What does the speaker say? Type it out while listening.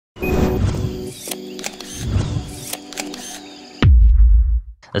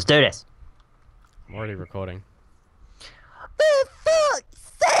Let's do this. I'm already recording. For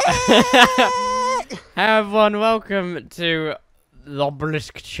fuck's sake! Hi everyone, welcome to the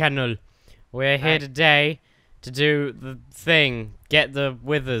Obelisk channel. We're here today to do the thing. Get the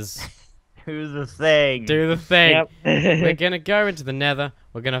withers. Do the thing. Do the thing. Yep. We're gonna go into the nether,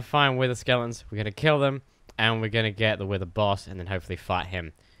 we're gonna find wither skeletons, we're gonna kill them, and we're gonna get the wither boss and then hopefully fight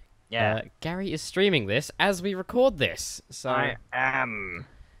him. Yeah. Gary is streaming this as we record this, so... I am.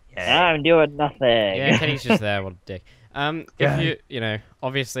 I'm doing nothing. Yeah, Kenny's just there, what a dick. Yeah. If you know,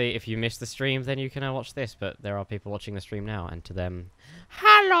 obviously, if you missed the stream, then you can watch this, but there are people watching the stream now, and to them,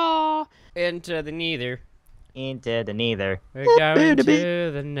 hello! Into the nether. Into the nether. We're going to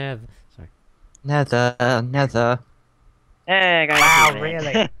the nether. Sorry. Nether. Hey, guys. Wow,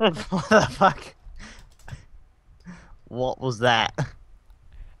 really? What the fuck? What was that?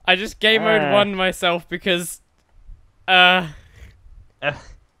 I just game mode won myself because,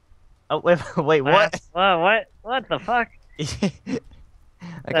 Oh, wait, what? What the fuck? I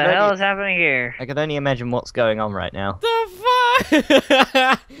What the hell is happening here? can only imagine what's going on right now. the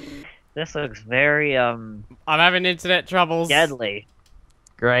fuck? This looks very, I'm having internet troubles. deadly.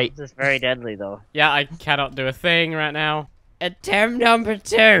 Great. This is very deadly, though. Yeah, I cannot do a thing right now. Attempt number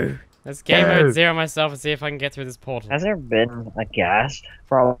 2. Let's game Go. mode 0 myself and see if I can get through this portal. Has there been a gas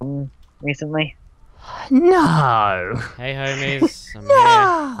problem recently? No. Hey homies, I'm here.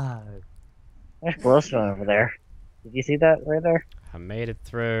 No. There's glowstone over there. Did you see that right there? I made it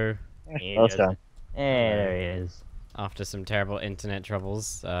through There's Yeah, glowstone. There he is. after some terrible internet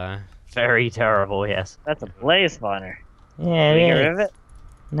troubles. Very terrible, yes. That's a blaze spawner. Yeah, Did we it get rid is. of it?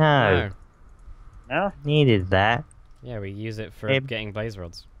 No. No? Needed that. Yeah, we use it for Hey. getting blaze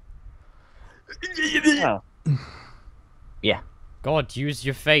rods. Oh. God, use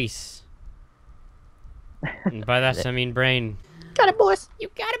your face. And by that I mean brain. Got it, boys. You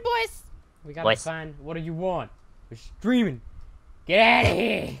got it, boys. We gotta Boys. find. What do you want? We're streaming. Get out of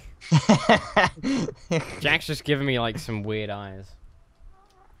here. Jack's just giving me like some weird eyes.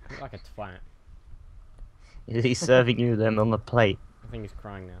 I look like a twat. Is he serving you them on the plate? I think he's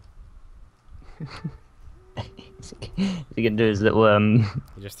crying now. Is he gonna do his little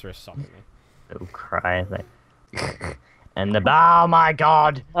He just threw a sock at me. little cry like and the oh my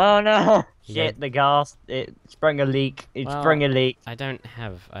god! Oh no! Shit, the gas it sprung a leak. It Well, sprung a leak. I don't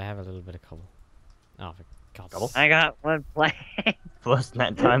have. I have a little bit of cobble. Oh, for God's Cobble? sake. I got one plane. First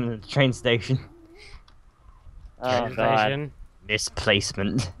that time at the train station. Oh god. Station.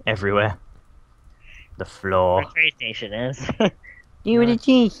 Misplacement everywhere. The floor. Where the train station is. You the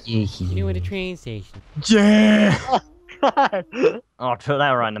cheese You know where the train station. Yeah! God. Oh, put that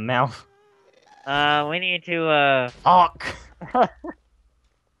right in the mouth. We need to, Fuck!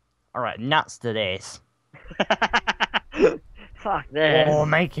 Alright, nuts to this. Fuck this. Oh,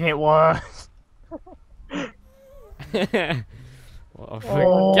 making it worse.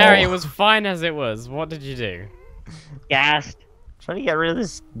 Oh. Gary, it was fine as it was. What did you do? Gassed. Trying to get rid of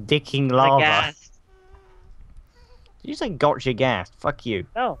this dicking The lava. gas. Did you say gotcha gas? Fuck you.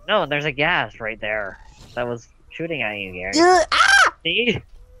 No, there's a gas right there. That was shooting at you, Gary. Ah! See?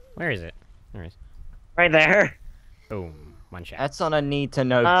 Where is it? There it is. Right there. Boom. One shot. That's on a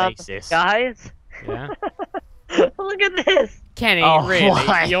need-to-know basis. Guys? Yeah. Look at this! Kenny, Oh, really?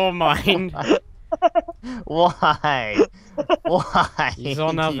 why? You're mine. Why? Why? You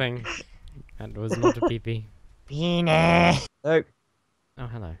saw nothing. That was not a peepee. Penis. Oh, Oh,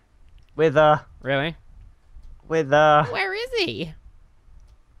 hello. wither. Really? Wither. Where is he?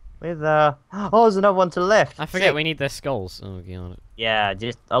 Wither. Oh, there's another one to the left. I forget Sick. we need their skulls. Oh, god. Yeah,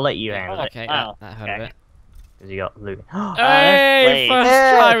 I'll let you handle it. Okay, Oh, that hurt okay. a bit. Cause you got loot. Hey, wait. first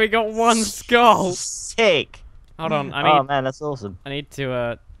Yeah. try, we got one skull. Sick. Hold on, Oh man, that's awesome. I need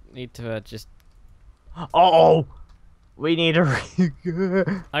to just. Oh, we need a.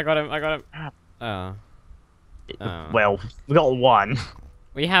 I got him. Oh. Oh. Well, we got one.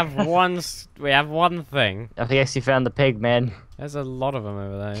 We have one. We have one thing. I guess you found the pig, man. There's a lot of them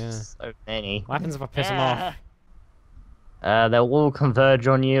over there. Yeah. So many. What happens if I piss them off? They'll all converge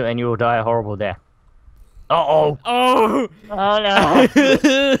on you, and you will die a horrible death. Uh-oh. Oh! Oh no!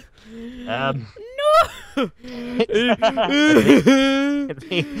 Um. No!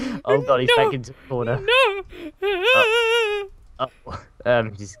 Oh god, he's No. back into the corner. No! Oh,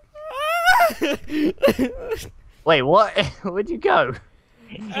 just wait. What? Where'd you go?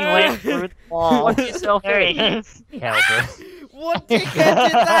 He went through the wall. Lock yourself There he in. is. Helper. What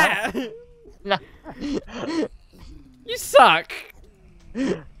dickhead did that? You suck!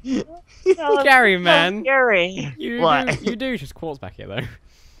 No, Gary, that's man. So scary. What? You do just quartz back here, though.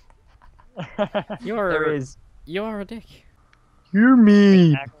 There is. You're a dick. Hear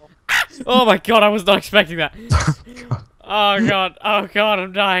me. Oh my god, I was not expecting that. Oh god,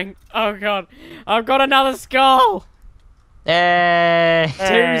 I'm dying. Oh god, I've got another skull. Hey.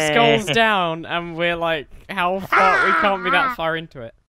 Two skulls down, and we're like, how far? We can't be that far into it.